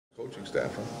Coaching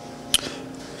staff, huh?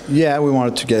 Yeah, we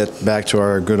wanted to get back to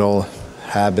our good old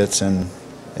habits and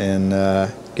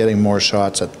getting more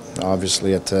shots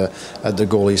obviously at the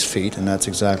goalie's feet, and that's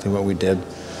exactly what we did.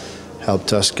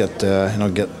 Helped us get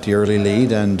the early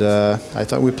lead, and I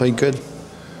thought we played good.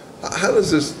 How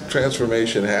does this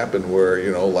transformation happen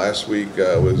where, last week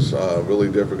was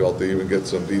really difficult to even get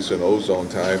some decent ozone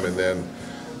time, and then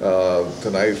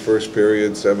tonight, first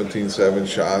period, 17-7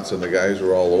 shots, and the guys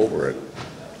were all over it?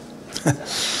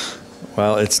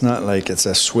 Well, it's not like it's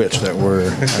a switch that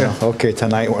we're, okay,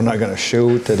 tonight we're not going to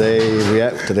shoot,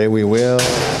 today we will.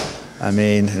 I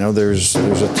mean, there's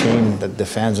a team that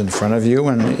defends in front of you,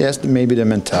 and yes, maybe the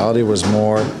mentality was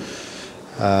more,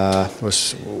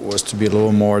 was to be a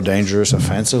little more dangerous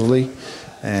offensively,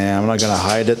 and I'm not going to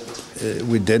hide it.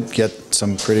 We did get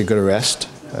some pretty good rest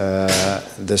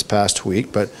this past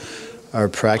week, but our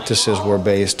practices were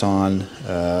based on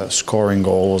scoring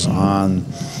goals, on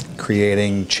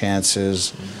creating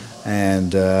chances,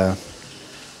 and I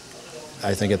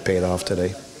think it paid off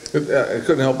today. I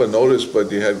couldn't help but notice,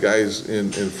 but you had guys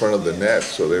in front of the net,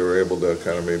 so they were able to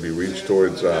kind of maybe reach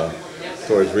towards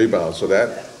rebounds. So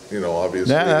that,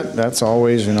 obviously. Yeah, that's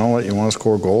always, what you want to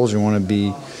score goals. You want to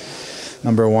be,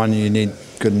 number one, you need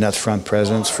good net front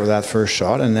presence for that first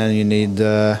shot, and then you need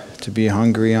to be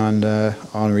hungry on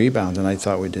rebounds, and I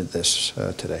thought we did this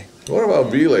today. What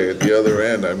about Veilleux at the other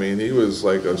end? I mean, he was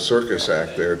like a circus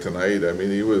act there tonight. I mean,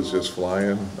 he was just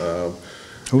flying.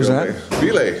 Who's that?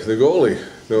 Veilleux, the goalie.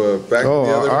 Back oh,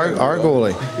 the other end. Our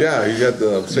goalie. Yeah, he got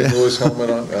the St. Louis helmet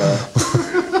on.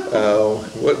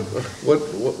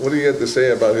 What do you have to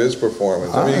say about his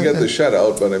performance? I mean, you got the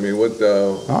shutout, but I mean, what?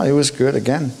 Oh, he was good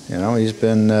again. He's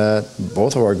been.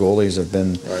 Both of our goalies have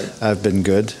been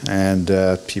good, and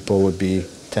people would be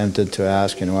tempted to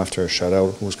ask, after a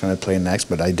shutout, who's going to play next.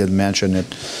 But I did mention it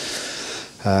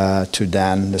to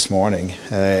Dan this morning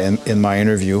in my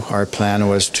interview. Our plan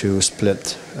was to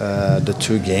split the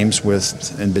two games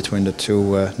in between the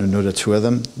two of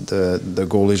them. The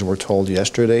goalies were told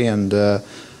yesterday, and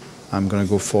I'm going to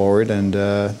go forward and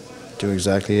do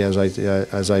exactly as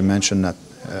I mentioned it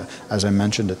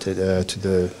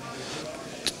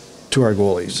to our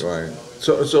goalies. Right.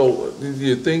 So do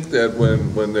you think that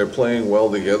when they're playing well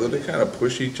together, they kind of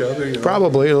push each other?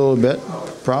 Probably a little bit,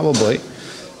 probably.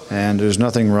 And there's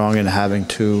nothing wrong in having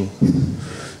two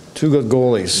good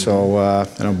goalies. So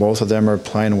both of them are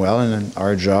playing well, and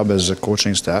our job as a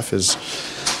coaching staff is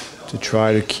to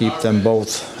try to keep them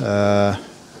both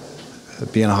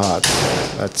being hot.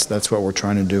 That's what we're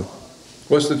trying to do.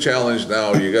 What's the challenge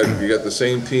now? You got the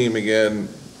same team again,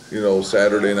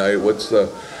 Saturday night. What's the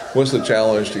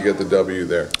challenge to get the W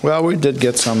there? Well, we did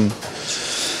get some,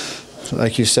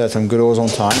 like you said, some good ozone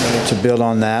time. We need to build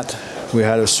on that. We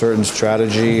had a certain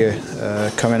strategy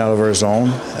coming out of our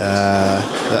zone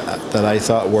that I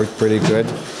thought worked pretty good.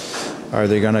 Are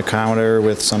they going to counter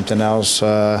with something else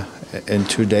in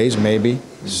 2 days? Maybe.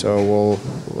 So we'll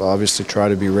obviously try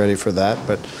to be ready for that.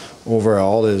 But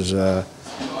overall, is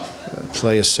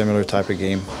play a similar type of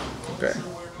game. Okay.